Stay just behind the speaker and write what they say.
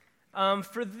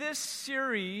For this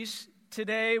series,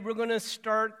 today we're going to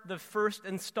start the first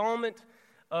installment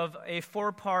of a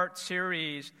four-part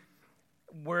series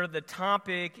where the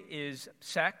topic is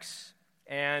sex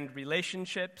and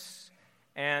relationships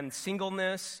and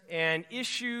singleness and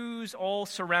issues all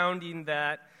surrounding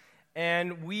that,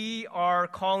 and we are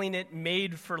calling it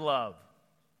Made for Love.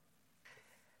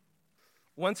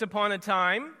 Once upon a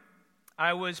time,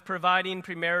 I was providing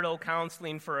premarital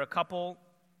counseling for a couple,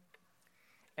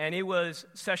 and it was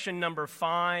session number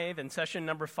 5, and session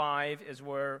number 5 is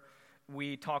where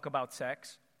we talk about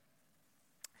sex.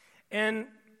 And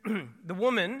the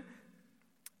woman,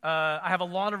 I have a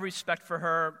lot of respect for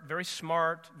her, very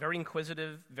smart, very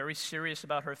inquisitive, very serious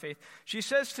about her faith. She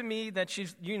says to me that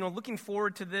she's, looking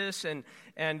forward to this, and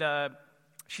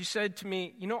she said to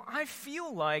me, I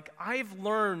feel like I've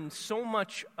learned so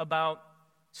much about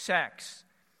sex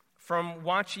from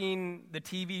watching the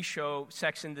TV show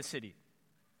Sex and the City.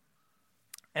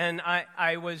 And I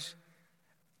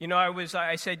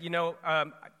said,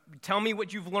 tell me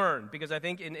what you've learned, because I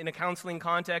think in a counseling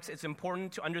context, it's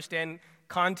important to understand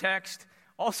context.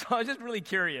 Also, I was just really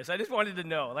curious. I just wanted to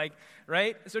know,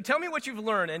 right? So tell me what you've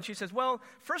learned. And she says, well,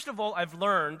 first of all, I've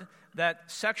learned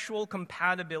that sexual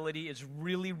compatibility is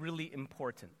really, really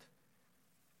important.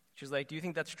 She's like, do you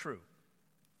think that's true?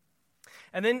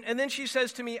 And then she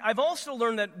says to me, I've also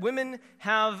learned that women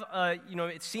have,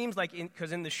 it seems like,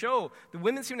 because in the show, the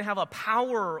women seem to have a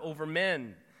power over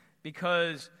men,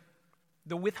 because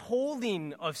the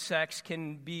withholding of sex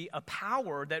can be a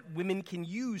power that women can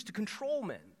use to control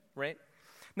men, right?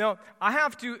 Now, I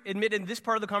have to admit in this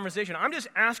part of the conversation, I'm just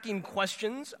asking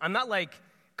questions. I'm not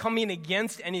coming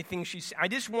against anything she said. I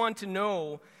just want to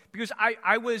know, because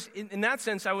I was, in that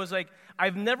sense, I was like,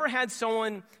 I've never had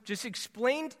someone just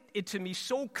explain it to me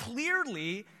so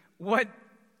clearly what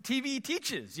TV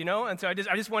teaches, and so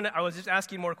I was just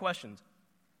asking more questions.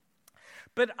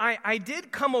 But I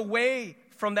did come away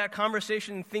from that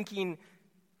conversation thinking,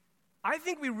 I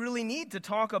think we really need to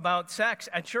talk about sex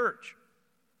at church.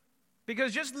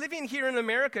 Because just living here in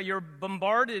America, you're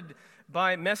bombarded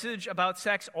by message about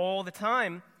sex all the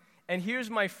time. And here's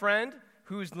my friend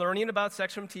who's learning about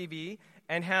sex from TV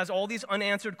and has all these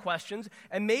unanswered questions.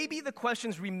 And maybe the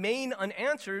questions remain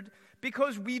unanswered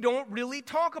because we don't really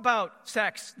talk about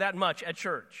sex that much at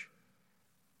church.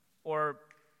 Or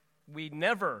we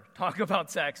never talk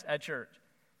about sex at church.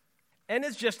 And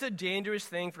it's just a dangerous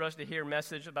thing for us to hear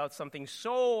message about something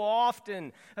so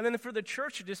often, and then for the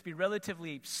church to just be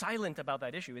relatively silent about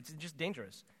that issue. It's just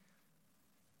dangerous.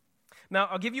 Now,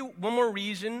 I'll give you one more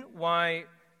reason why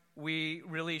we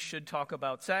really should talk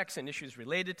about sex and issues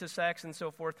related to sex and so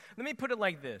forth. Let me put it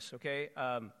like this, okay?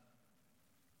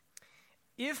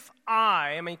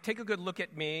 Take a good look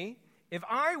at me. If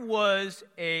I was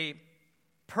a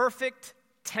perfect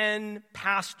 10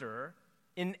 pastor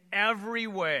in every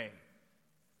way,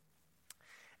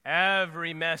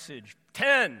 every message,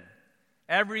 10.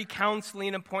 Every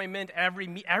counseling appointment,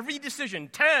 every decision,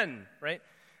 10, right?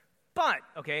 But,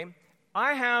 okay,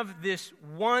 I have this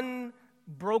one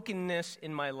brokenness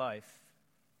in my life,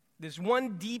 this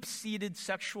one deep-seated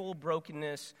sexual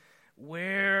brokenness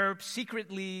where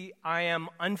secretly I am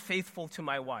unfaithful to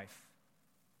my wife.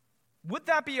 Would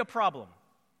that be a problem?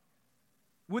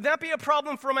 Would that be a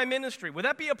problem for my ministry? Would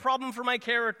that be a problem for my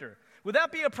character? Would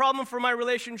that be a problem for my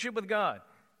relationship with God?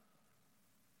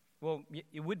 Well,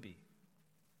 it would be.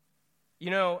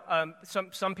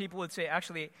 Some people would say,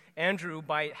 actually, Andrew,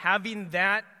 by having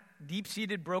that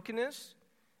deep-seated brokenness,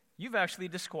 you've actually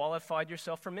disqualified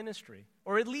yourself from ministry,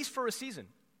 or at least for a season.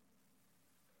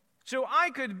 So I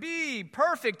could be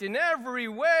perfect in every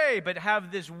way, but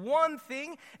have this one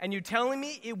thing, and you're telling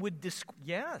me it would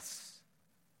yes.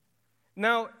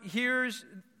 Now, here's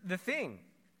the thing.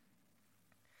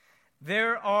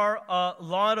 There are a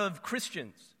lot of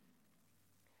Christians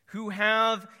who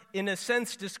have, in a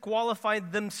sense,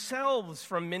 disqualified themselves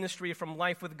from ministry, from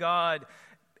life with God,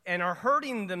 and are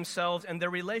hurting themselves and their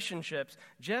relationships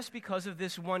just because of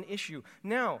this one issue.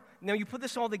 Now you put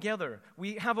this all together.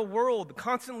 We have a world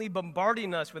constantly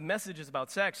bombarding us with messages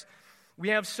about sex. We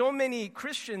have so many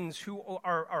Christians who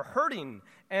are hurting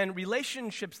and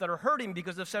relationships that are hurting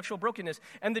because of sexual brokenness.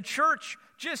 And the church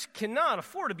just cannot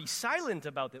afford to be silent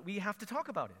about it. We have to talk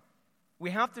about it. We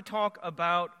have to talk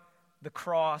about the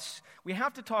cross. We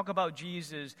have to talk about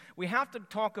Jesus. We have to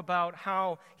talk about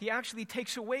how he actually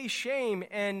takes away shame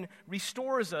and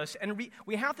restores us. And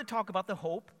we have to talk about the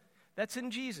hope that's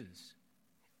in Jesus.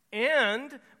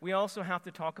 And we also have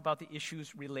to talk about the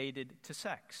issues related to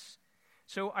sex.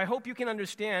 So I hope you can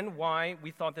understand why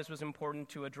we thought this was important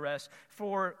to address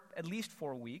for at least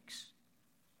 4 weeks.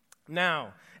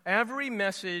 Now, every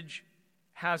message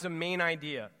has a main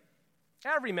idea.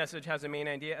 Every message has a main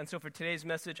idea. And so for today's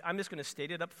message, I'm just going to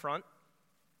state it up front.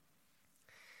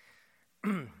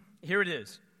 Here it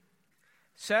is.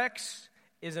 Sex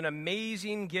is an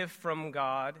amazing gift from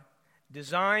God,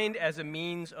 designed as a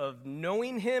means of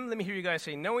knowing Him. Let me hear you guys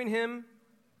say, knowing Him.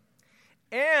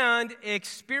 And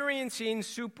experiencing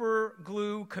super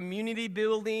glue community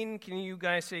building. Can you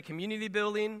guys say community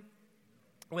building?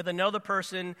 With another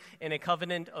person in a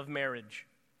covenant of marriage.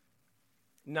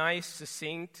 Nice,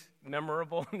 succinct,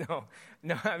 memorable. No.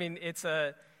 I mean, it's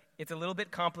a little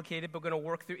bit complicated, but we're going to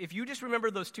work through. If you just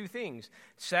remember those two things,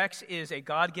 sex is a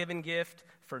God-given gift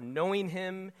for knowing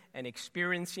Him and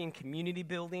experiencing community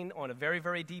building on a very,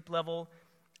 very deep level,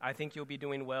 I think you'll be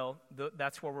doing well.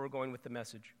 That's where we're going with the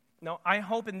message. Now, I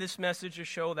hope in this message to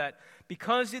show that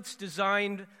because it's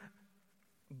designed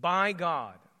by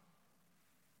God,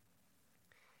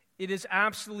 it is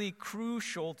absolutely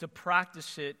crucial to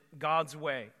practice it God's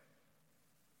way.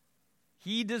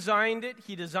 He designed it.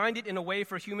 He designed it in a way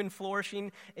for human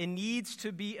flourishing. It needs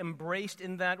to be embraced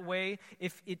in that way.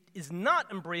 If it is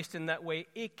not embraced in that way,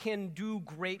 it can do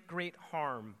great, great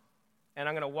harm. And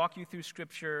I'm going to walk you through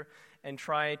Scripture and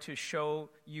try to show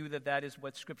you that that is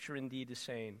what Scripture indeed is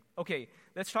saying. Okay,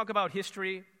 let's talk about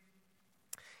history.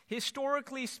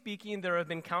 Historically speaking, there have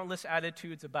been countless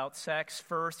attitudes about sex.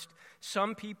 First,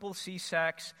 some people see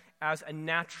sex as a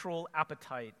natural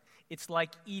appetite. It's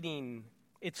like eating.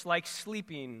 It's like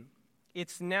sleeping.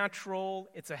 It's natural.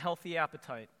 It's a healthy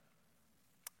appetite.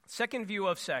 Second view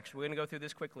of sex. We're going to go through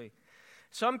this quickly.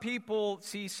 Some people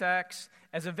see sex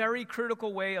as a very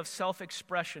critical way of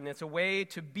self-expression. It's a way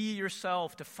to be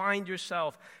yourself, to find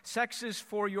yourself. Sex is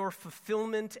for your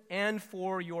fulfillment and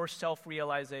for your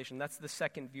self-realization. That's the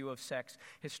second view of sex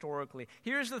historically.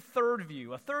 Here's the third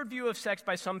view. A third view of sex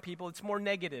by some people, it's more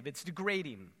negative. It's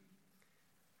degrading.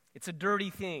 It's a dirty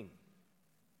thing.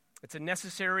 It's a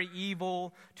necessary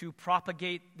evil to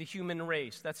propagate the human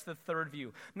race. That's the third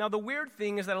view. Now, the weird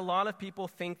thing is that a lot of people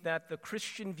think that the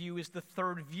Christian view is the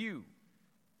third view.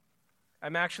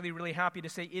 I'm actually really happy to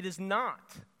say it is not.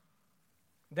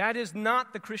 That is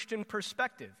not the Christian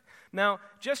perspective. Now,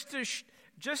 just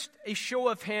a show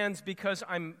of hands, because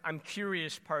I'm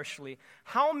curious partially.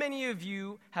 How many of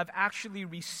you have actually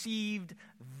received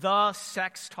the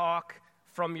sex talk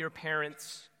from your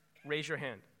parents? Raise your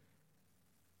hand.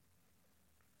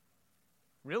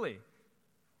 Really?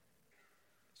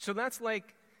 So that's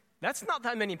not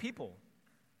that many people.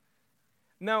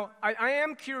 Now, I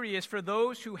am curious, for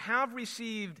those who have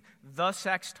received the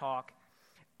sex talk,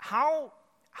 how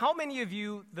many of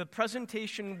you, the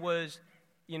presentation was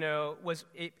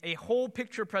a whole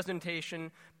picture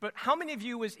presentation, but how many of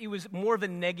you it was more of a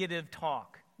negative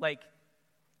talk? Like,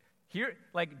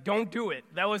 don't do it.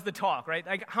 That was the talk, right?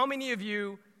 Like, how many of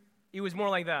you, it was more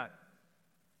like that?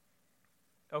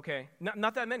 Okay,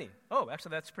 not that many. Oh,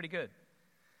 actually, that's pretty good.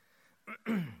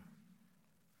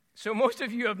 So most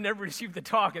of you have never received the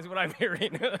talk, is what I'm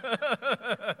hearing.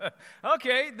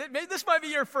 Okay, this might be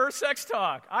your first sex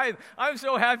talk. I'm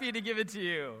so happy to give it to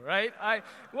you, right?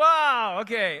 Wow,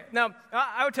 okay. Now,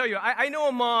 I will tell you, I know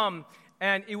a mom,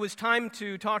 and it was time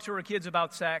to talk to her kids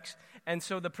about sex, and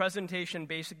so the presentation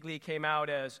basically came out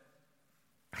as,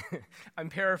 I'm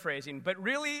paraphrasing, but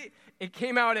really it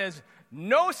came out as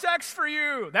no sex for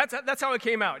you. That's how it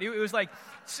came out. It was like,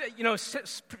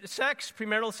 sex,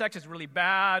 premarital sex is really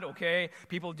bad, okay?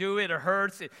 People do it, it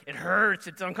hurts, it hurts,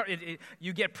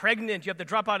 you get pregnant, you have to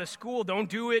drop out of school, don't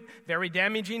do it, very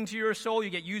damaging to your soul, you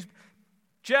get used.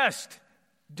 Just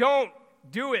don't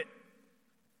do it.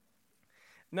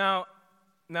 Now,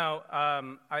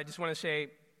 I just want to say,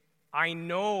 I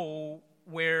know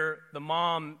where the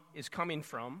mom is coming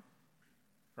from,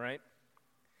 right?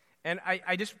 And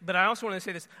but I also want to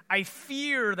say this. I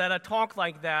fear that a talk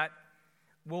like that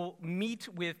will meet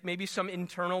with maybe some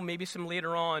internal, maybe some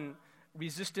later on,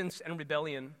 resistance and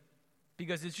rebellion,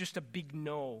 because it's just a big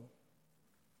no.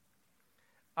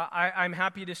 I'm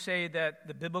happy to say that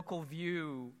the biblical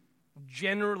view,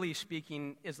 generally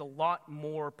speaking, is a lot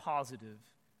more positive.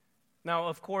 Now,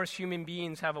 of course, human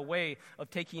beings have a way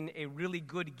of taking a really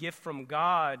good gift from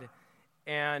God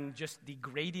and just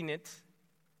degrading it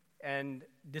and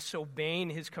disobeying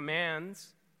His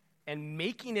commands and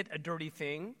making it a dirty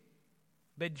thing.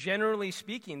 But generally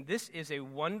speaking, this is a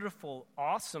wonderful,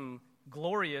 awesome,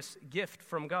 glorious gift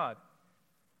from God.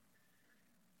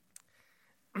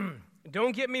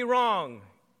 Don't get me wrong.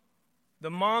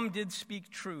 The mom did speak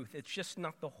truth. It's just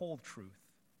not the whole truth.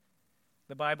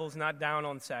 The Bible's not down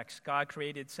on sex. God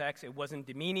created sex. It wasn't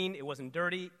demeaning. It wasn't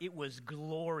dirty. It was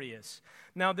glorious.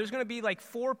 Now, there's going to be like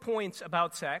 4 points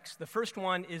about sex. The first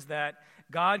one is that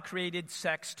God created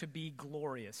sex to be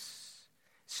glorious.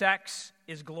 Sex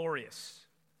is glorious.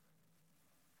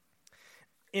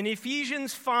 In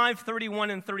Ephesians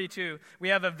 5:31 and 32, we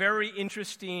have a very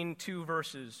interesting 2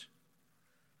 verses.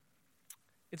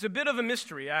 It's a bit of a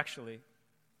mystery, actually.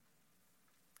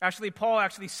 Paul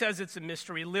actually says it's a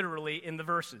mystery, literally, in the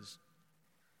verses.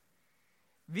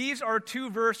 These are 2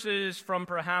 verses from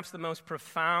perhaps the most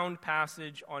profound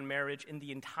passage on marriage in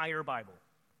the entire Bible.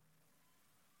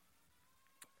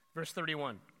 Verse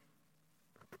 31.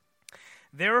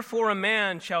 Therefore a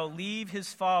man shall leave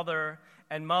his father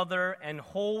and mother and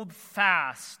hold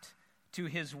fast to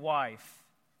his wife,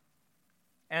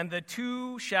 and the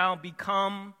 2 shall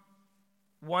become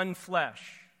one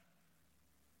flesh.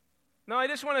 Now, I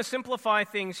just want to simplify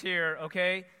things here,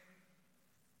 okay?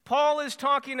 Paul is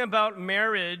talking about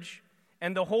marriage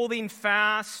and the holding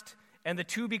fast and the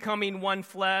 2 becoming one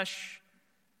flesh.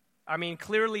 I mean,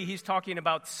 clearly he's talking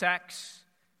about sex.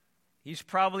 He's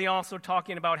probably also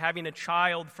talking about having a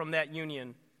child from that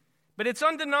union. But it's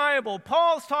undeniable.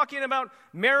 Paul's talking about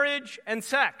marriage and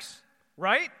sex,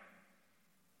 right?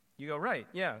 You go, right,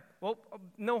 yeah. Well,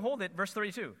 no, hold it. Verse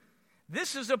 32.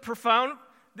 This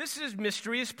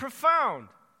mystery is profound.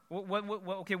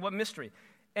 What mystery?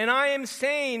 And I am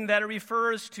saying that it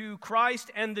refers to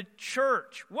Christ and the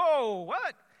church. Whoa,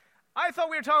 what? I thought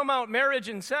we were talking about marriage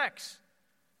and sex.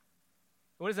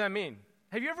 What does that mean?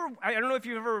 Have you ever, I don't know if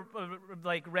you've ever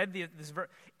read this verse.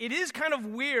 It is kind of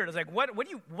weird. It's like, what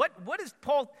is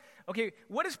Paul,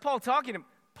 what is Paul talking about?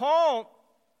 Paul,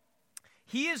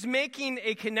 he is making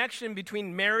a connection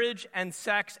between marriage and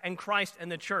sex and Christ and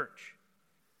the church.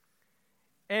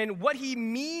 And what he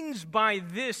means by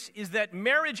this is that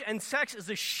marriage and sex is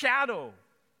a shadow.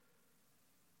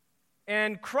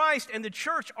 And Christ and the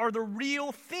church are the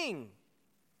real thing.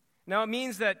 Now, it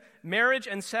means that marriage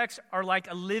and sex are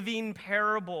like a living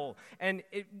parable. And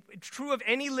it's true of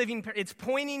any living parable. It's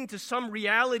pointing to some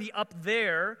reality up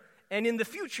there and in the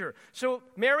future. So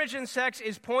marriage and sex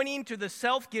is pointing to the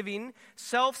self-giving,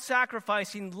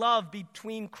 self-sacrificing love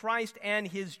between Christ and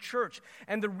his church.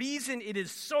 And the reason it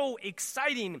is so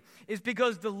exciting is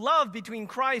because the love between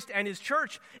Christ and his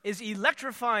church is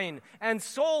electrifying and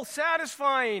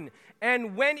soul-satisfying.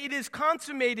 And when it is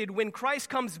consummated, when Christ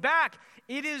comes back,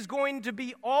 it is going to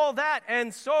be all that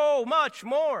and so much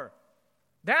more.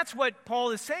 That's what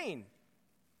Paul is saying.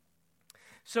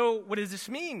 So what does this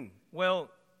mean? Well,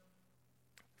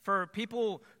 for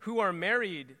people who are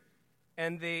married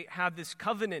and they have this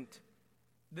covenant,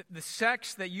 the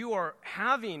sex that you are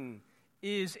having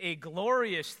is a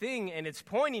glorious thing, and it's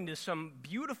pointing to some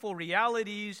beautiful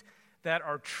realities that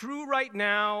are true right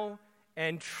now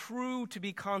and true to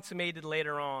be consummated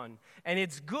later on. And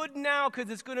it's good now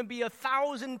because it's going to be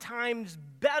 1,000 times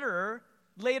better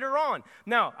later on.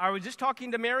 Now, I was just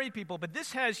talking to married people, but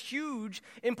this has huge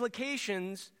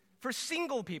implications for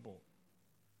single people.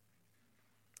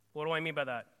 What do I mean by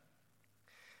that?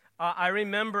 I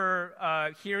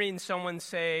remember hearing someone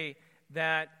say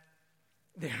that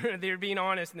they're being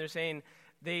honest, and they're saying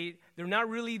they're not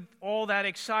really all that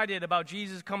excited about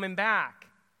Jesus coming back.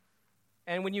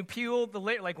 And when you peel the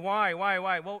layer, like, why?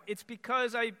 Well, it's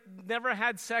because I never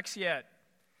had sex yet.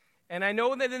 And I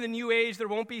know that in the new age there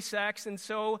won't be sex, and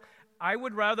so I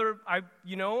would rather, I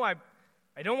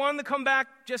don't want him to come back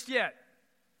just yet.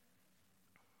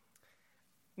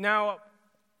 Now,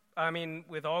 I mean,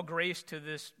 with all grace to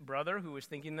this brother who was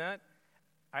thinking that,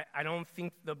 I don't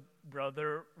think the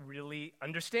brother really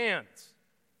understands.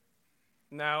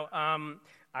 Now,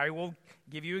 I will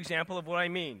give you an example of what I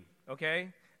mean,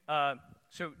 okay?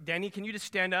 So, Denny, can you just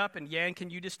stand up? And Yan, can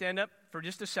you just stand up for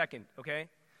just a second, okay?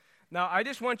 Now, I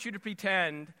just want you to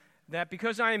pretend that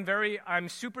because I'm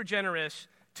super generous,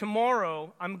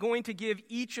 tomorrow I'm going to give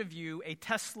each of you a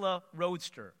Tesla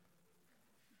Roadster.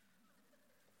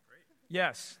 Great.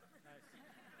 Yes.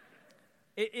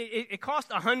 Nice. It cost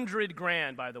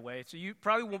 $100,000, by the way, so you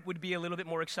probably would be a little bit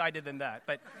more excited than that.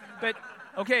 But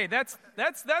okay, that's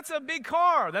a big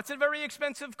car. That's a very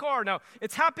expensive car. Now,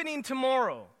 it's happening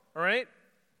tomorrow, all right?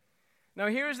 Now,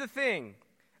 here's the thing.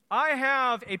 I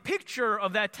have a picture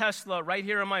of that Tesla right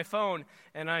here on my phone,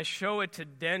 and I show it to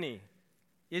Denny.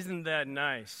 Isn't that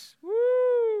nice? Woo!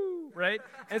 Right?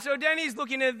 And so Denny's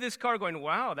looking at this car going,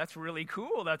 wow, that's really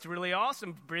cool. That's really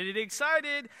awesome. Pretty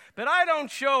excited. But I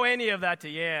don't show any of that to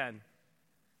Yan.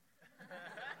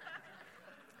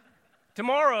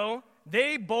 Tomorrow,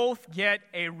 they both get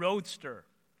a Roadster.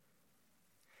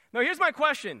 Now, here's my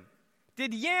question.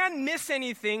 Did Yan miss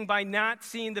anything by not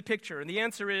seeing the picture? And the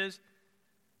answer is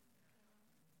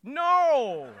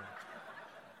no.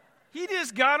 He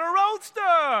just got a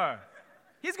roadster.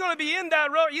 He's going to be in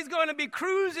that road. He's going to be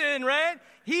cruising, right?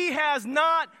 He has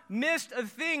not missed a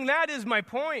thing. That is my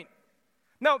point.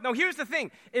 Now, here's the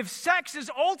thing. If sex is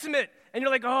ultimate, and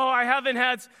you're like, oh, I haven't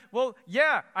had, well,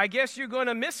 yeah, I guess you're going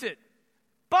to miss it.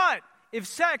 But if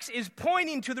sex is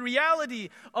pointing to the reality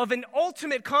of an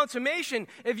ultimate consummation,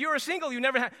 if you're a single,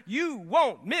 you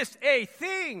won't miss a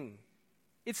thing.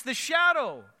 It's the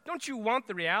shadow. Don't you want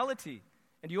the reality?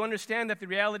 And do you understand that the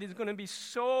reality is going to be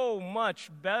so much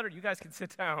better? You guys can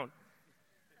sit down.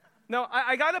 Now,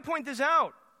 I got to point this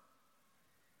out.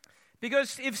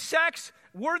 Because if sex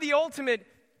were the ultimate,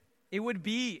 it would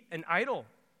be an idol.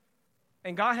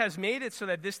 And God has made it so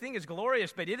that this thing is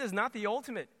glorious, but it is not the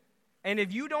ultimate. And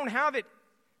if you don't have it,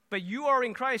 but you are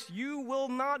in Christ, you will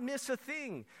not miss a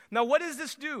thing. Now, what does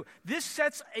this do? This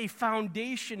sets a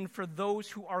foundation for those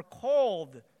who are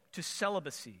called to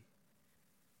celibacy.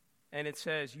 And it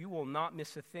says, you will not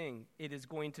miss a thing. It is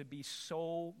going to be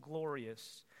so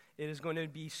glorious. It is going to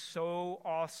be so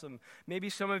awesome. Maybe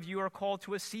some of you are called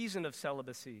to a season of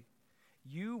celibacy.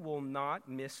 You will not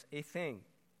miss a thing.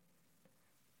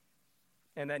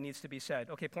 And that needs to be said.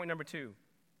 Okay, point number 2.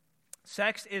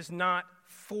 Sex is not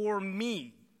for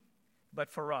me,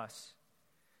 but for us.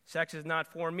 Sex is not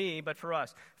for me, but for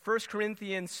us. 1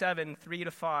 Corinthians 7,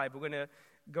 3-5. We're going to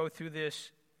go through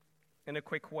this in a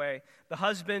quick way. The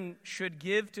husband should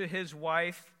give to his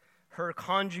wife her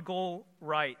conjugal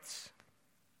rights,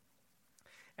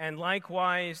 and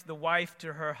likewise the wife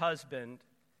to her husband.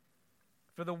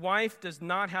 For the wife does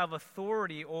not have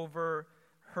authority over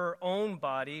her own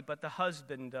body, but the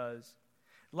husband does.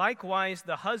 Likewise,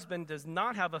 the husband does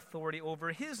not have authority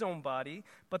over his own body,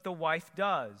 but the wife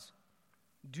does.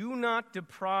 Do not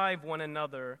deprive one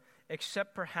another,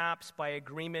 except perhaps by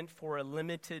agreement for a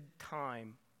limited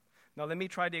time. Now, let me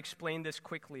try to explain this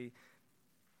quickly.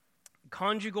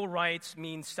 Conjugal rights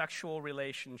means sexual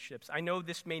relationships. I know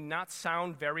this may not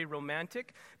sound very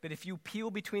romantic, but if you peel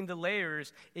between the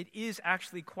layers, it is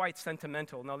actually quite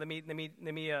sentimental. Now, let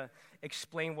me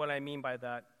explain what I mean by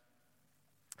that.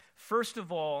 First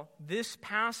of all, this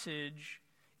passage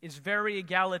is very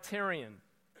egalitarian.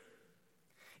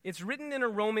 It's written in a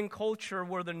Roman culture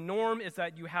where the norm is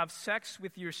that you have sex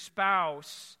with your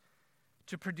spouse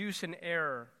to produce an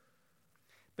heir.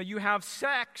 But you have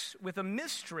sex with a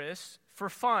mistress for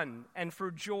fun and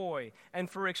for joy and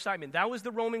for excitement. That was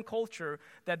the Roman culture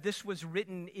that this was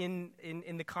written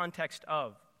in the context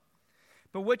of.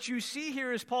 But what you see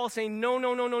here is Paul saying,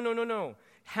 no.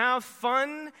 Have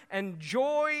fun and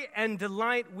joy and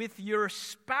delight with your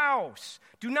spouse.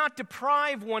 Do not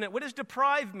deprive one. What does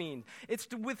deprive mean? It's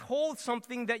to withhold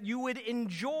something that you would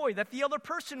enjoy, that the other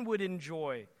person would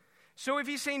enjoy. So if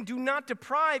he's saying do not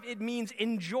deprive, it means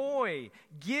enjoy,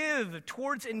 give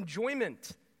towards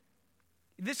enjoyment.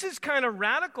 This is kind of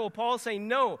radical. Paul's saying,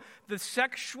 no, the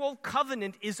sexual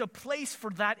covenant is a place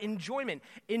for that enjoyment.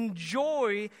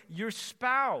 Enjoy your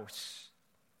spouse.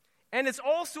 And it's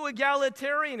also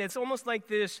egalitarian. It's almost like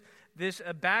this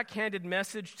backhanded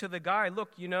message to the guy.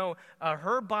 Look,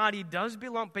 her body does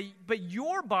belong, but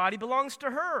your body belongs to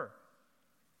her.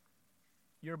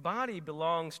 Your body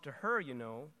belongs to her,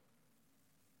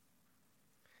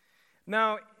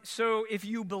 Now, so if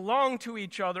you belong to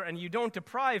each other and you don't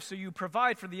deprive, so you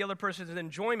provide for the other person's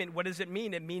enjoyment, what does it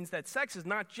mean? It means that sex is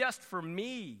not just for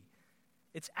me.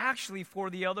 It's actually for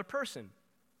the other person.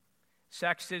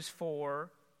 Sex is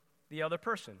for the other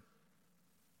person.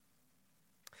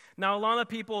 Now, a lot of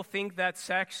people think that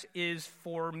sex is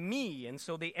for me, and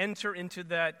so they enter into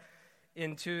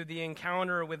the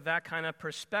encounter with that kind of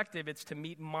perspective. It's to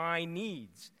meet my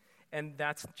needs, and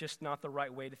that's just not the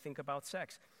right way to think about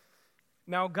sex.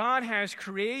 Now, God has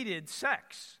created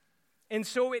sex, and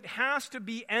so it has to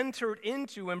be entered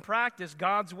into and practiced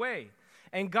God's way.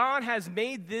 And God has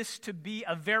made this to be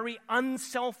a very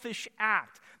unselfish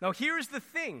act. Now, here's the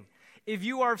thing. If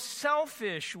you are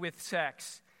selfish with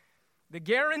sex, the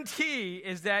guarantee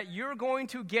is that you're going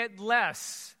to get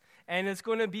less, and it's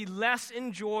going to be less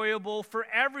enjoyable for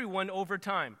everyone over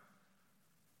time.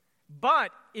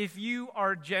 But if you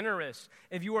are generous,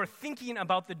 if you are thinking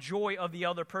about the joy of the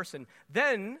other person,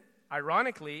 then,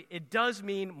 ironically, it does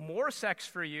mean more sex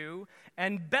for you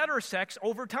and better sex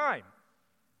over time.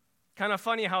 Kind of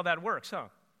funny how that works, huh?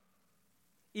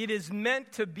 It is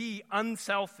meant to be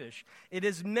unselfish. It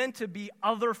is meant to be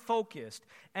other-focused.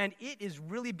 And it is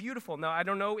really beautiful. Now, I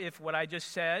don't know if what I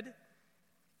just said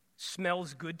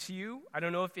smells good to you. I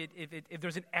don't know if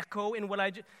there's an echo in what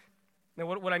I just... Now,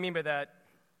 what I mean by that,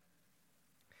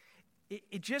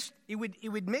 it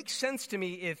would make sense to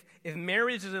me if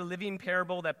marriage is a living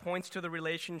parable that points to the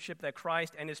relationship that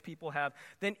Christ and his people have,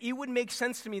 then it would make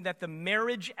sense to me that the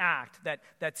marriage act,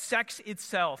 that sex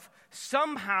itself,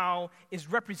 somehow is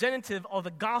representative of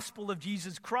the gospel of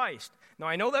Jesus Christ. Now,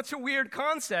 I know that's a weird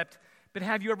concept, but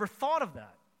have you ever thought of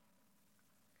that?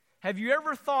 Have you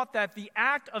ever thought that the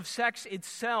act of sex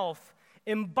itself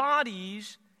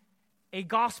embodies a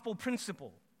gospel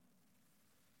principle?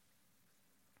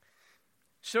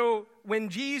 So when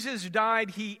Jesus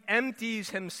died, he empties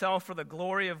himself for the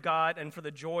glory of God and for the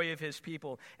joy of his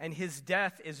people. And his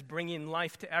death is bringing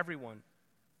life to everyone.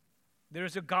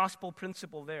 There's a gospel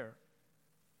principle there.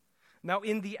 Now,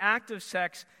 in the act of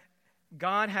sex,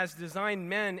 God has designed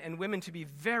men and women to be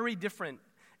very different.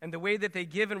 And the way that they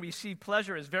give and receive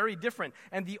pleasure is very different.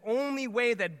 And the only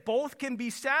way that both can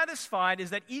be satisfied is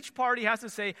that each party has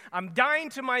to say, I'm dying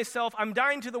to myself, I'm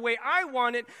dying to the way I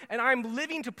want it, and I'm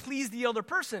living to please the other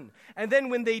person. And then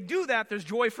when they do that, there's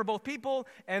joy for both people,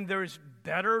 and there's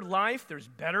better life, there's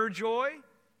better joy.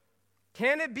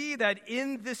 Can it be that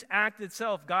in this act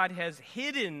itself, God has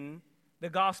hidden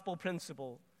the gospel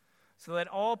principle so that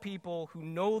all people who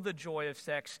know the joy of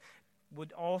sex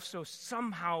would also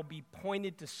somehow be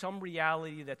pointed to some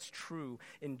reality that's true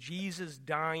in Jesus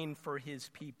dying for his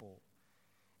people?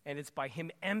 And it's by him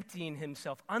emptying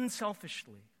himself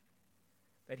unselfishly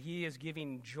that he is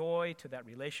giving joy to that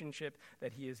relationship,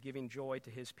 that he is giving joy to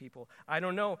his people. I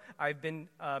don't know. I've been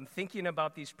thinking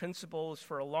about these principles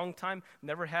for a long time,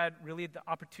 never had really the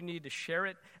opportunity to share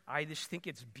it. I just think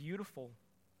it's beautiful.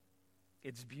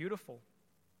 It's beautiful.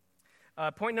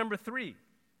 Point number 3.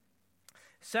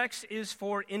 Sex is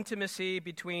for intimacy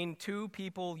between two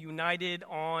people united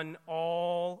on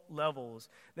all levels.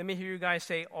 Let me hear you guys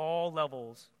say all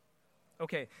levels.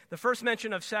 Okay, the first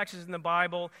mention of sex is in the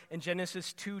Bible in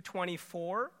Genesis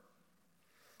 2:24.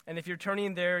 And if you're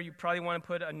turning there, you probably want to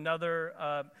put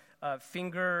another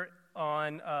finger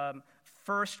on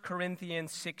 1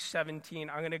 Corinthians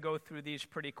 6:17. I'm going to go through these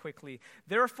pretty quickly.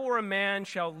 Therefore a man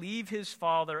shall leave his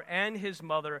father and his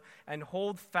mother and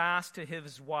hold fast to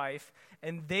his wife,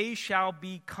 and they shall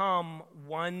become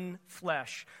one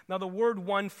flesh. Now the word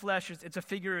one flesh, it's a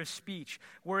figure of speech,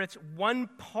 where it's one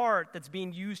part that's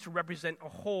being used to represent a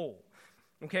whole.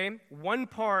 Okay? One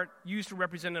part used to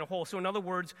represent a whole. So in other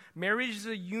words, marriage is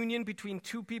a union between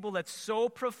two people that's so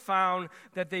profound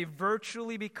that they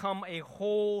virtually become a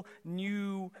whole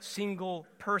new single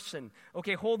person.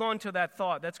 Okay, hold on to that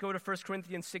thought. Let's go to 1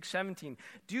 Corinthians 6:17.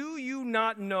 Do you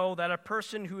not know that a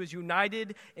person who is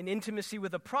united in intimacy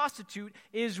with a prostitute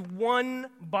is one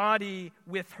body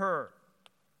with her?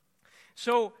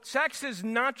 So sex is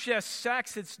not just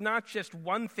sex, it's not just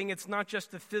one thing, it's not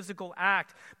just a physical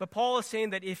act. But Paul is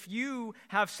saying that if you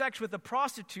have sex with a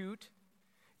prostitute,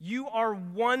 you are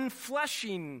one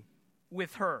fleshing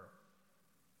with her.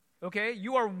 Okay?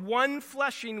 You are one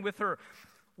fleshing with her,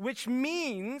 which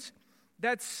means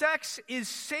that sex is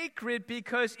sacred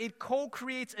because it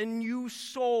co-creates a new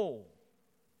soul.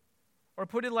 Or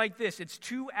put it like this, it's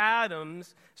two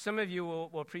atoms, some of you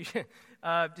will appreciate,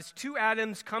 it's two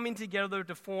atoms coming together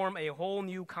to form a whole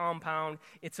new compound.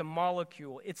 It's a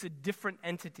molecule. It's a different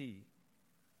entity.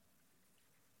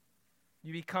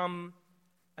 You become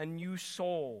a new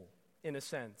soul, in a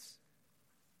sense.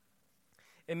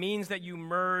 It means that you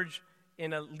merge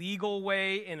in a legal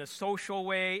way, in a social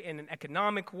way, in an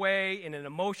economic way, in an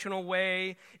emotional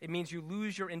way. It means you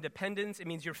lose your independence. It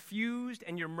means you're fused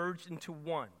and you're merged into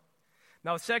one.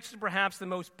 Now, sex is perhaps the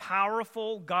most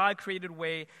powerful, God-created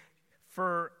way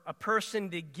for a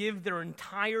person to give their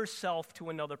entire self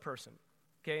to another person,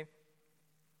 okay?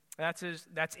 That's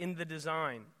in the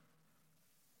design.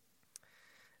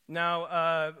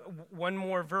 Now, one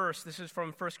more verse. This is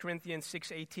from 1 Corinthians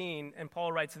 6:18, and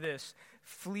Paul writes this: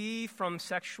 flee from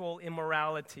sexual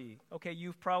immorality. Okay,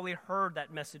 you've probably heard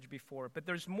that message before, but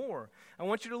there's more. I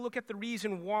want you to look at the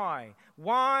reason why.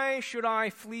 Why should I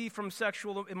flee from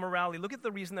sexual immorality? Look at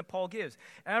the reason that Paul gives.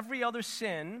 Every other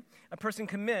sin a person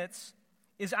commits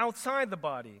is outside the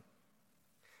body,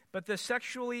 but the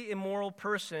sexually immoral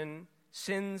person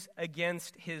sins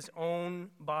against his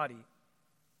own body.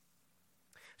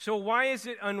 So why is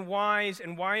it unwise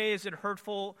and why is it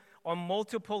hurtful on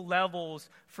multiple levels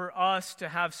for us to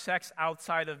have sex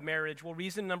outside of marriage? Well,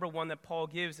 reason number one that Paul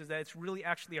gives is that it's really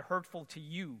actually hurtful to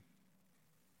you.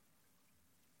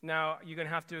 Now, you're going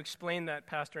to have to explain that,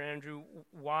 Pastor Andrew.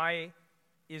 Why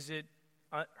is it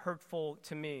hurtful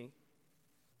to me?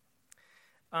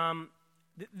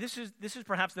 This is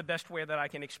perhaps the best way that I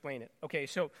can explain it. Okay,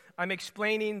 so I'm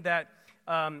explaining that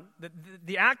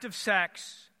the act of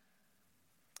sex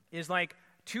is like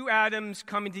two atoms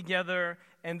coming together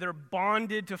and they're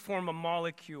bonded to form a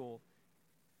molecule.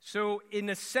 So in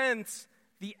a sense,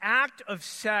 the act of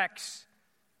sex,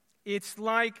 it's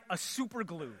like a super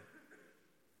glue.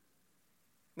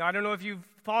 Now, I don't know if you've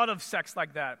thought of sex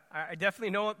like that. I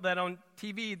definitely know that on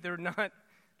TV,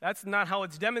 that's not how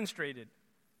it's demonstrated.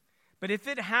 But if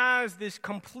it has this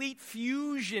complete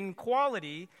fusion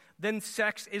quality, then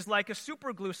sex is like a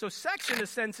super glue. So sex, in a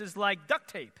sense, is like duct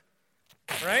tape,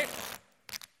 right?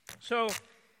 So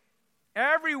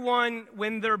everyone,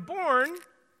 when they're born,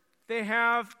 they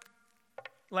have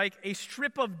like a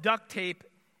strip of duct tape,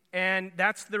 and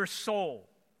that's their soul,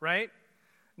 right?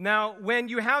 Now, when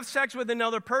you have sex with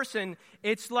another person,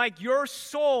 it's like your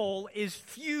soul is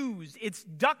fused. It's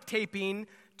duct taping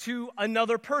to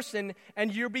another person,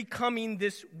 and you're becoming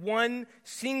this one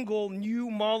single new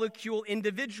molecule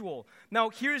individual. Now,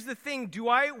 here's the thing. Do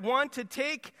I want to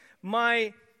take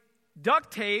my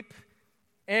duct tape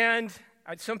and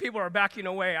some people are backing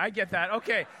away. I get that.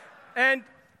 Okay. And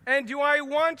do I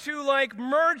want to like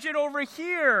merge it over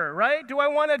here, right? Do I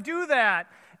want to do that?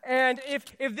 And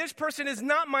if this person is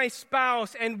not my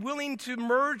spouse and willing to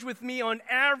merge with me on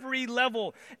every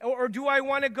level, or do I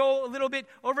want to go a little bit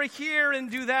over here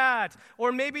and do that?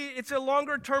 Or maybe it's a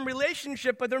longer-term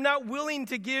relationship, but they're not willing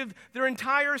to give their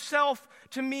entire self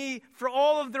to me for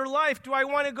all of their life. Do I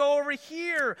want to go over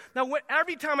here? Now,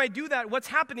 every time I do that, what's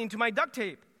happening to my duct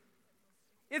tape?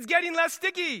 It's getting less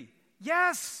sticky.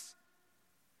 Yes.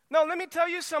 Now, let me tell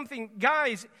you something,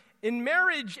 guys. In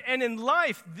marriage and in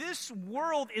life, this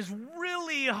world is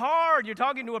really hard. You're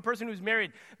talking to a person who's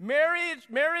married.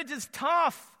 Marriage is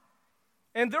tough.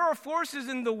 And there are forces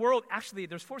in the world, actually,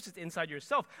 there's forces inside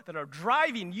yourself that are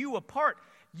driving you apart.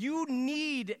 You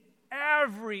need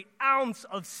every ounce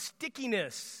of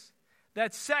stickiness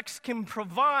that sex can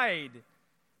provide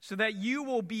so that you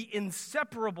will be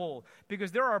inseparable,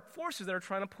 because there are forces that are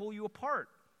trying to pull you apart.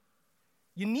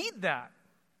 You need that.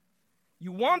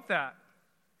 You want that.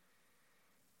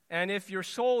 And if your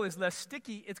soul is less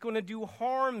sticky, it's going to do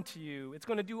harm to you. It's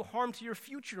going to do harm to your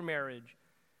future marriage.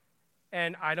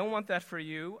 And I don't want that for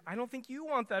you. I don't think you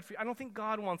want that for you. I don't think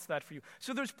God wants that for you.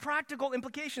 So there's practical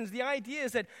implications. The idea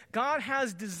is that God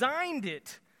has designed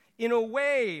it in a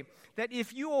way that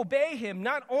if you obey Him,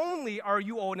 not only are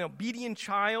you an obedient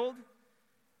child,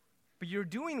 but you're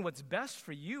doing what's best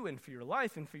for you and for your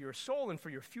life and for your soul and for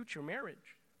your future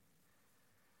marriage.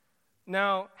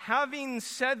 Now, having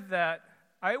said that,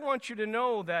 I want you to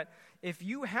know that if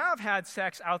you have had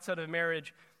sex outside of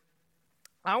marriage,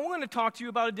 I want to talk to you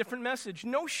about a different message.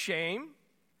 No shame.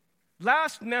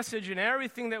 Last message and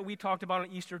everything that we talked about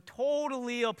on Easter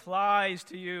totally applies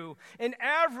to you in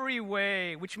every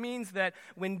way, which means that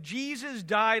when Jesus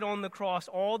died on the cross,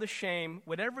 all the shame,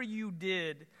 whatever you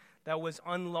did that was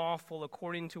unlawful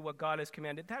according to what God has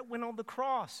commanded, that went on the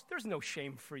cross. There's no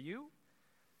shame for you.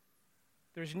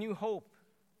 There's new hope.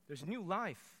 There's new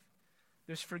life.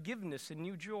 There's forgiveness and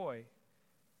new joy.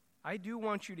 I do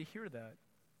want you to hear that.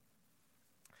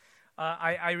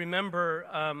 I remember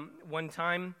one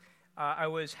time I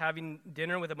was having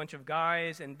dinner with a bunch of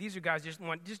guys, and these are guys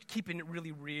just keeping it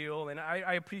really real, and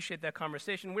I appreciate that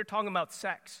conversation. We're talking about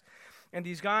sex. And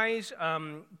these guys,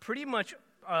 pretty much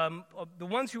the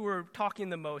ones who were talking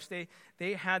the most,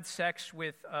 they had sex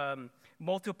with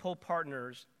multiple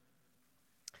partners.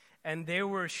 And they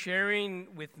were sharing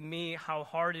with me how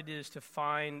hard it is to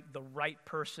find the right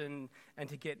person and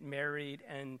to get married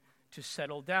and to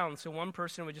settle down. So one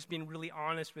person was just being really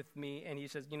honest with me, and he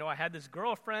says, I had this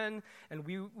girlfriend, and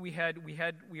we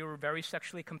were very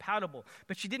sexually compatible,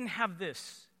 but she didn't have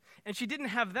this, and she didn't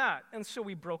have that, and so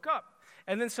we broke up.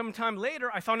 And then sometime later,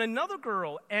 I found another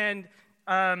girl, and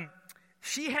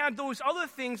she had those other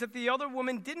things that the other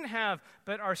woman didn't have,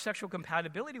 but our sexual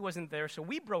compatibility wasn't there, so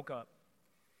we broke up.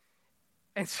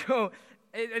 And so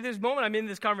at this moment, I'm in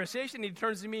this conversation, he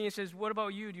turns to me and says, "What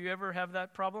about you? Do you ever have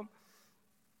that problem?"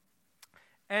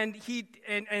 And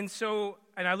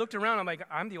I looked around, I'm like,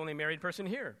 I'm the only married person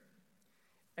here.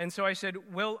 And so I said,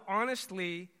 well,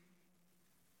 honestly,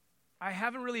 I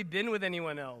haven't really been with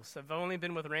anyone else. I've only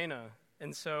been with Raina.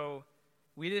 And so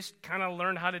we just kind of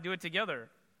learned how to do it together.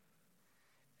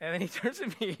 And then he turns to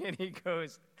me and he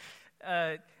goes,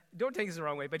 don't take this the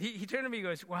wrong way, but he turned to me and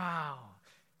goes, "Wow,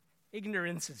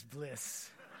 ignorance is bliss."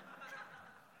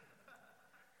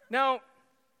 Now,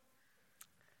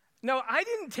 I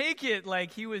didn't take it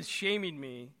like he was shaming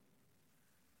me,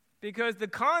 because the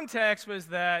context was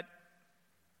that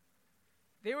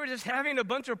they were just having a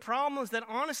bunch of problems that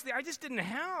honestly I just didn't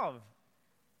have.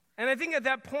 And I think at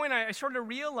that point I started to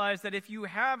realize that if you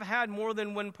have had more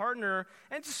than one partner,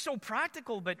 and it's just so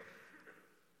practical, but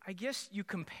I guess you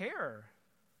compare.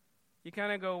 You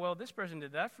kind of go, well, this person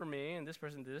did that for me, and this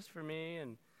person did this for me,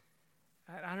 and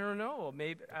I don't know.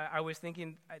 Maybe I was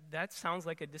thinking, that sounds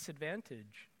like a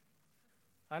disadvantage.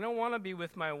 I don't want to be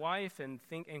with my wife and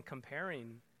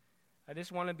comparing. I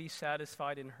just want to be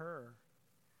satisfied in her.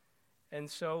 And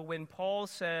so when Paul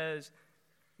says,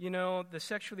 the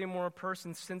sexually immoral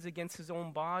person sins against his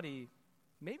own body,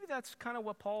 maybe that's kind of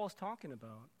what Paul is talking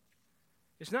about.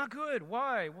 It's not good.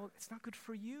 Why? Well, it's not good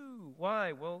for you.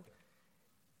 Why? Well,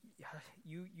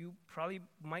 you probably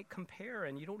might compare,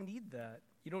 and you don't need that.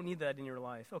 You don't need that in your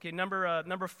life. Okay,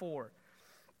 number 4.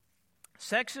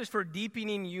 Sex is for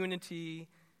deepening unity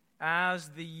as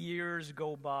the years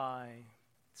go by.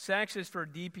 Sex is for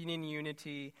deepening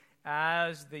unity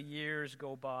as the years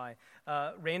go by.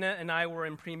 Raina and I were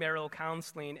in premarital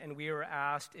counseling, and we were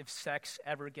asked if sex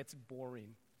ever gets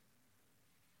boring.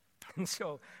 And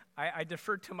so I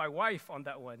deferred to my wife on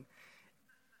that one.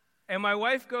 And my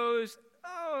wife goes,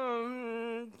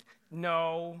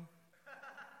 no.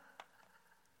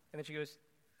 And then she goes,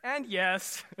 and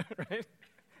yes, right?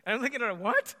 And I'm looking at her,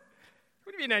 what? What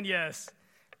do you mean, and yes?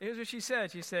 Here's what she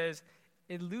said. She says,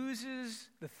 it loses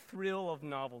the thrill of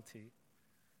novelty,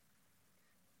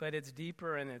 but it's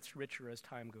deeper and it's richer as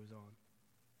time goes on.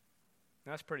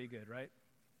 That's pretty good, right?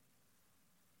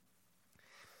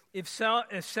 If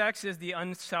sex is the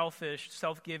unselfish,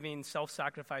 self-giving,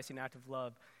 self-sacrificing act of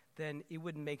love, then it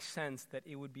would make sense that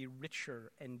it would be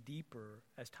richer and deeper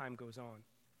as time goes on.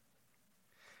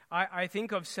 I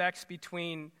think of sex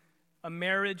between a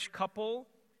marriage couple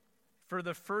for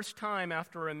the first time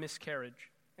after a miscarriage,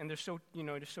 and they're so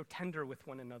tender with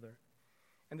one another,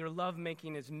 and their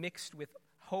lovemaking is mixed with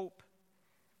hope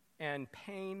and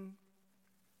pain,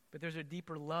 but there's a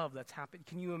deeper love that's happened.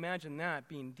 Can you imagine that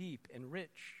being deep and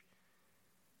rich?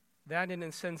 That, in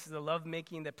a sense, is a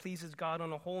lovemaking that pleases God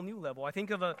on a whole new level. I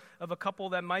think of a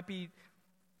couple that might be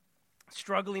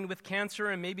struggling with cancer,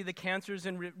 and maybe the cancer's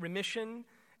in remission,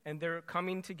 and they're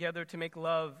coming together to make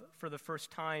love for the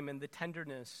first time, and the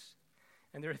tenderness,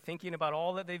 and they're thinking about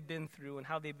all that they've been through and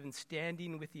how they've been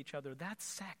standing with each other. That's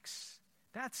sex.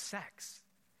 That's sex.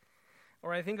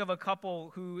 Or I think of a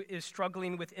couple who is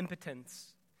struggling with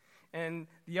impotence, and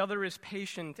the other is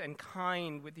patient and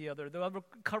kind with the other. The other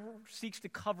seeks to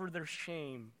cover their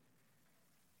shame.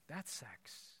 That's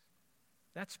sex.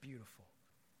 That's beautiful.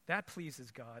 That pleases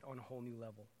God on a whole new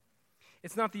level.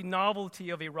 It's not the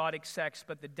novelty of erotic sex,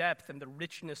 but the depth and the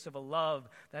richness of a love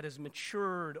that has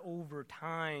matured over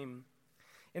time.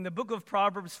 In the book of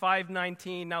Proverbs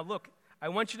 5:19, now look, I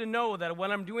want you to know that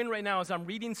what I'm doing right now is I'm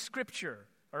reading Scripture,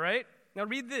 all right? Now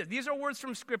read this. These are words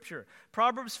from Scripture.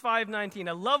 Proverbs 5:19,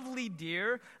 a lovely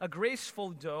deer, a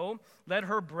graceful doe, let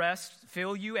her breast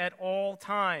fill you at all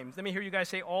times. Let me hear you guys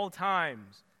say all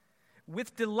times.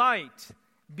 With delight,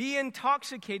 be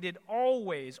intoxicated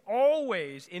always,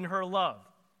 always in her love.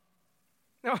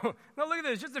 Now look at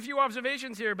this. Just a few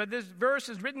observations here, but this verse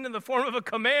is written in the form of a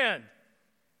command.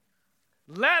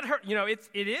 Let her,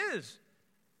 it is.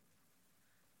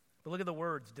 But look at the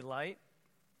words, delight,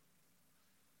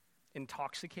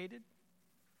 intoxicated,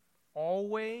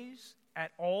 always,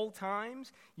 at all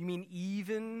times. You mean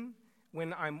even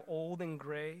when I'm old and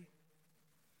gray?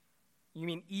 You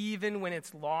mean even when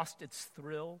it's lost its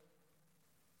thrill?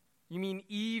 You mean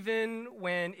even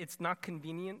when it's not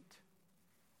convenient?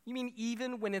 You mean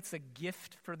even when it's a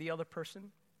gift for the other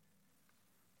person?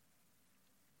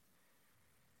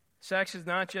 Sex is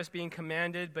not just being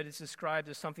commanded, but it's described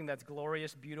as something that's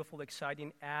glorious, beautiful,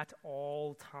 exciting at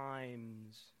all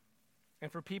times.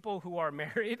 And for people who are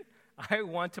married, I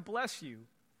want to bless you.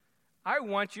 I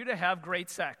want you to have great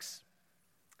sex.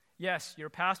 Yes, your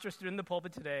pastor stood in the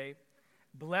pulpit today,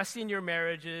 blessing your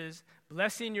marriages,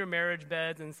 blessing your marriage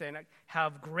beds, and saying,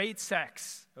 have great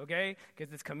sex, okay?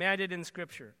 Because it's commanded in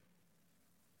Scripture.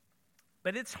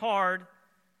 But it's hard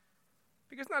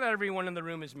because not everyone in the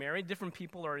room is married. Different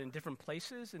people are in different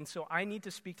places, and so I need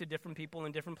to speak to different people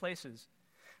in different places.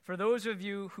 For those of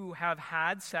you who have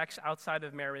had sex outside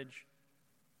of marriage,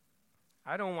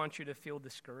 I don't want you to feel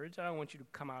discouraged. I don't want you to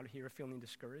come out here feeling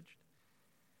discouraged.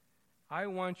 I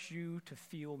want you to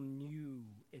feel new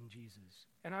in Jesus,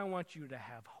 and I want you to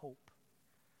have hope.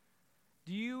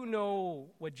 Do you know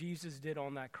what Jesus did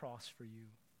on that cross for you?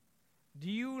 Do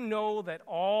you know that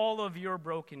all of your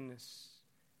brokenness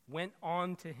went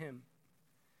on to him?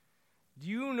 Do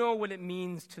you know what it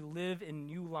means to live in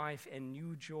new life and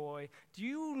new joy? Do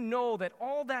you know that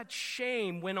all that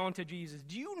shame went on to Jesus?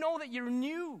 Do you know that you're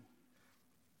new?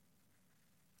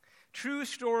 True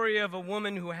story of a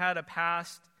woman who had a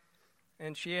past,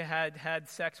 and she had had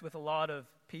sex with a lot of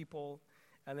people,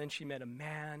 and then she met a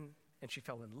man, and she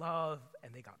fell in love,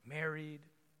 and they got married.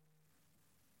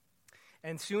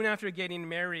 And soon after getting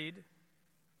married,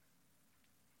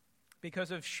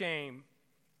 because of shame,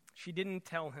 she didn't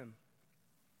tell him.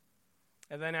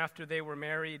 And then after they were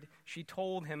married, she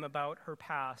told him about her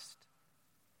past.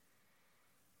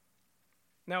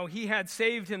 Now, he had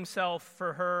saved himself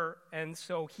for her, and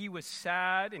so he was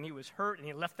sad and he was hurt, and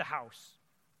he left the house.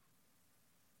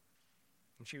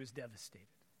 And she was devastated.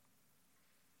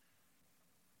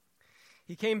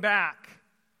 He came back,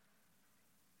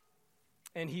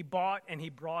 and he bought and he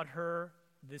brought her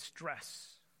this dress.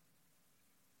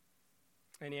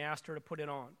 And he asked her to put it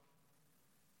on.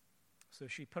 So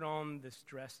she put on this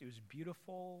dress. It was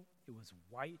beautiful. It was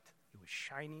white. It was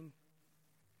shining.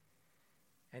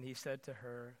 And he said to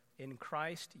her, in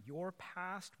Christ, your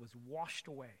past was washed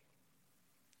away.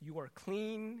 You are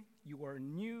clean. You are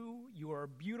new. You are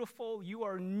beautiful. You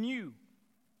are new.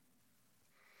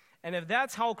 And if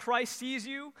that's how Christ sees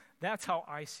you, that's how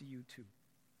I see you too.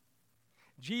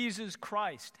 Jesus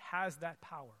Christ has that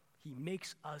power. He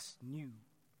makes us new.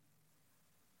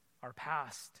 Our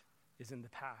past is in the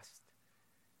past.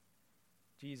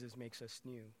 Jesus makes us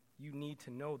new. You need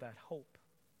to know that hope,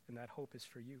 and that hope is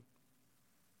for you.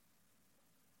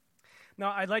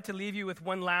 Now, I'd like to leave you with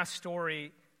one last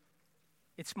story.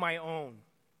 It's my own.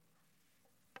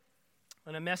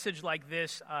 On a message like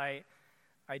this, I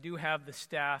do have the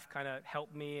staff kind of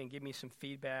help me and give me some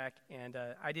feedback, and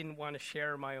I didn't want to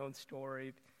share my own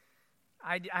story.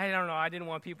 I don't know, I didn't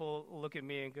want people to look at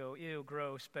me and go, ew,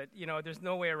 gross, but, there's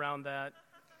no way around that.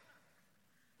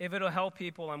 If it'll help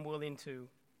people, I'm willing to.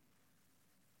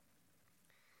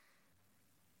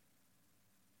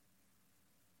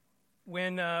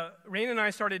 When Rain and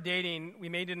I started dating, we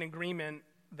made an agreement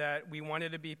that we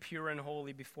wanted to be pure and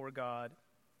holy before God.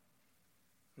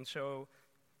 And so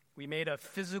we made a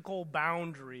physical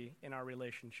boundary in our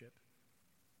relationship.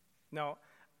 Now,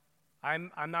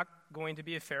 I'm not going to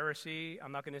be a Pharisee.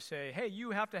 I'm not going to say, hey,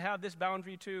 you have to have this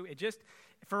boundary too. It just,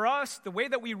 for us, the way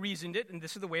that we reasoned it, and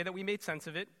this is the way that we made sense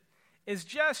of it, is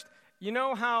just, you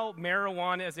know how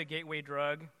marijuana is a gateway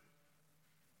drug?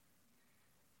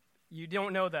 You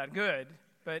don't know that, good,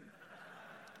 but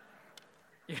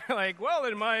you're like, well,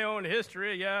 in my own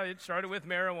history, yeah, it started with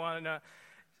marijuana.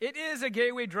 It is a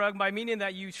gateway drug by meaning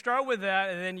that you start with that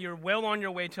and then you're well on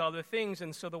your way to other things.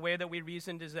 And so the way that we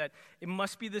reasoned is that it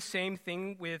must be the same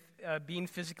thing with being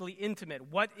physically intimate.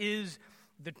 What is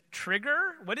the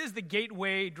trigger? What is the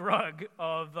gateway drug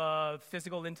of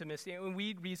physical intimacy? And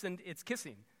we reasoned it's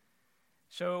kissing.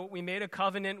 So we made a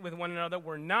covenant with one another.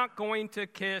 We're not going to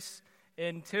kiss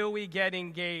until we get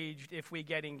engaged, if we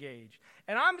get engaged.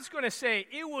 And I'm just going to say,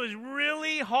 it was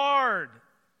really hard.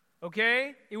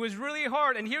 Okay? It was really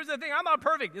hard. And here's the thing. I'm not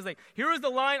perfect. It's like, here's the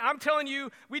line. I'm telling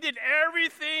you, we did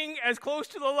everything as close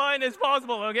to the line as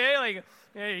possible. Okay? Like,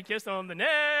 you kissed on the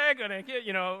neck, and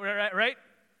right?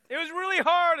 It was really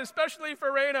hard, especially for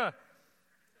Raina.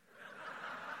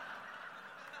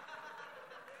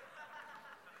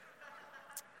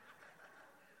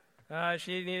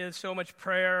 She needed so much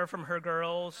prayer from her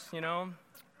girls, Hard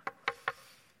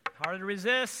to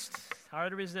resist.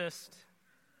 Hard to resist.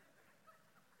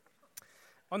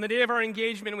 On the day of our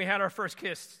engagement, we had our first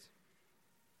kiss.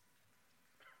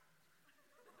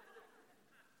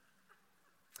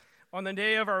 On the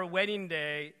day of our wedding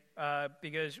day,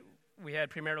 because we had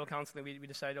premarital counseling, we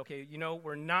decided, okay,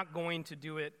 we're not going to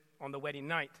do it on the wedding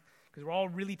night because we're all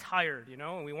really tired,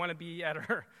 and we want to be at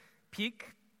our peak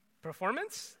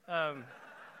performance.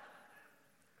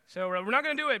 So we're not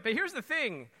going to do it. But here's the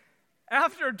thing.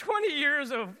 After 28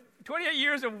 years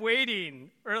of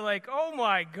waiting, we're like, oh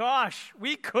my gosh,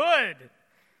 we could.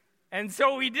 And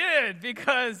so we did,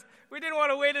 because we didn't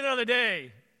want to wait another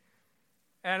day.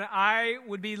 And I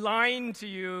would be lying to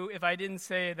you if I didn't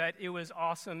say that it was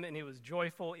awesome and it was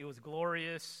joyful, it was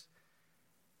glorious.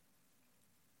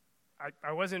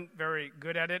 I wasn't very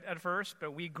good at it at first,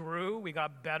 but we grew, we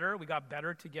got better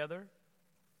together.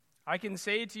 I can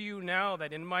say to you now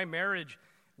that in my marriage,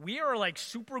 we are like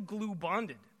super glue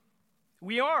bonded.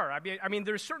 We are. I mean,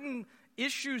 there's certain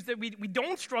issues that we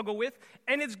don't struggle with,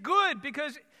 and it's good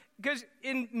because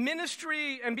in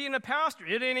ministry and being a pastor,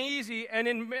 it ain't easy,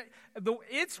 and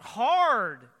it's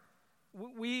hard.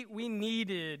 We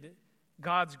needed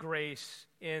God's grace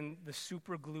in the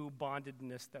super glue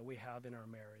bondedness that we have in our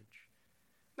marriage.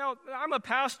 Now, I'm a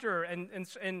pastor, and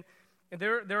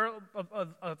there are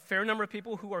a fair number of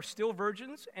people who are still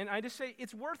virgins, and I just say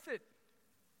it's worth it.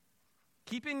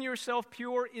 Keeping yourself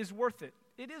pure is worth it.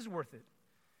 It is worth it.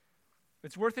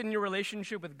 It's worth it in your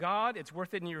relationship with God. It's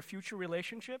worth it in your future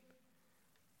relationship.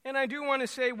 And I do want to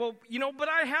say, well, but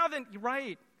I haven't,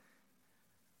 right.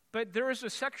 But there is a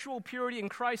sexual purity in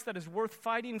Christ that is worth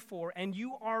fighting for, and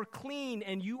you are clean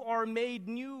and you are made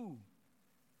new.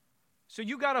 So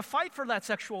you got to fight for that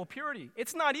sexual purity.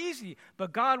 It's not easy,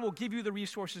 but God will give you the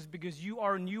resources because you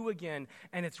are new again,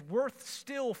 and it's worth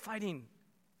still fighting.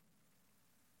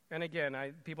 And again,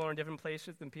 people are in different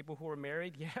places than people who are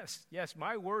married. Yes,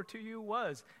 my word to you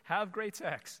was, have great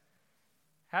sex.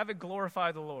 Have it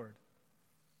glorify the Lord.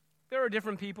 There are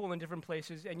different people in different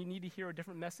places, and you need to hear a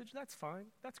different message. That's fine.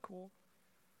 That's cool.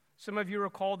 Some of you are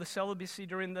called to celibacy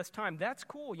during this time. That's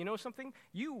cool. You know something?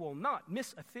 You will not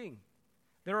miss a thing.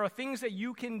 There are things that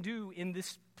you can do in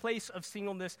this place of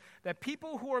singleness that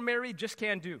people who are married just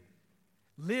can't do.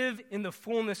 Live in the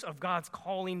fullness of God's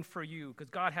calling for you, because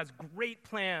God has great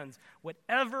plans,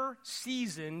 whatever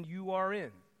season you are in.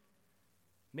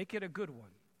 Make it a good one.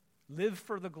 Live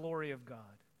for the glory of God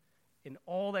in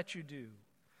all that you do.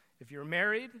 If you're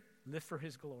married, live for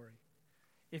his glory.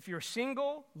 If you're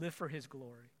single, live for his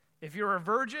glory. If you're a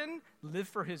virgin, live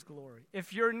for his glory.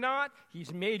 If you're not,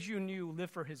 he's made you new, live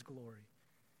for his glory.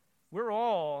 We're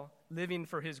all living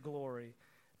for his glory,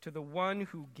 to the one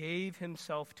who gave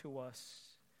himself to us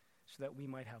so that we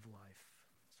might have life.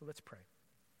 So let's pray.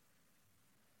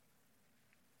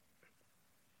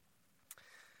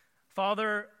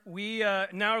 Father, we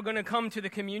now are going to come to the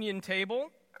communion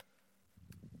table,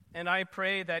 and I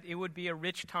pray that it would be a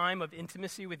rich time of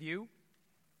intimacy with you.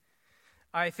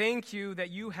 I thank you that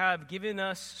you have given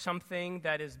us something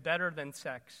that is better than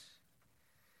sex.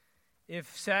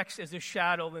 If sex is a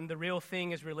shadow, then the real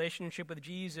thing is relationship with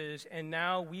Jesus, and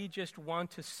now we just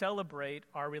want to celebrate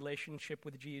our relationship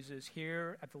with Jesus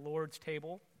here at the Lord's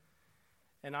table.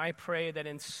 And I pray that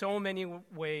in so many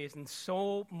ways, in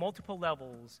so multiple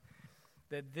levels,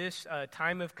 that this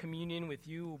time of communion with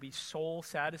you will be soul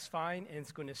satisfying, and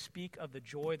it's going to speak of the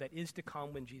joy that is to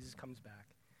come when Jesus comes back.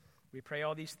 We pray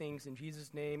all these things in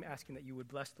Jesus' name, asking that you would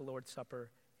bless the Lord's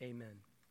Supper. Amen.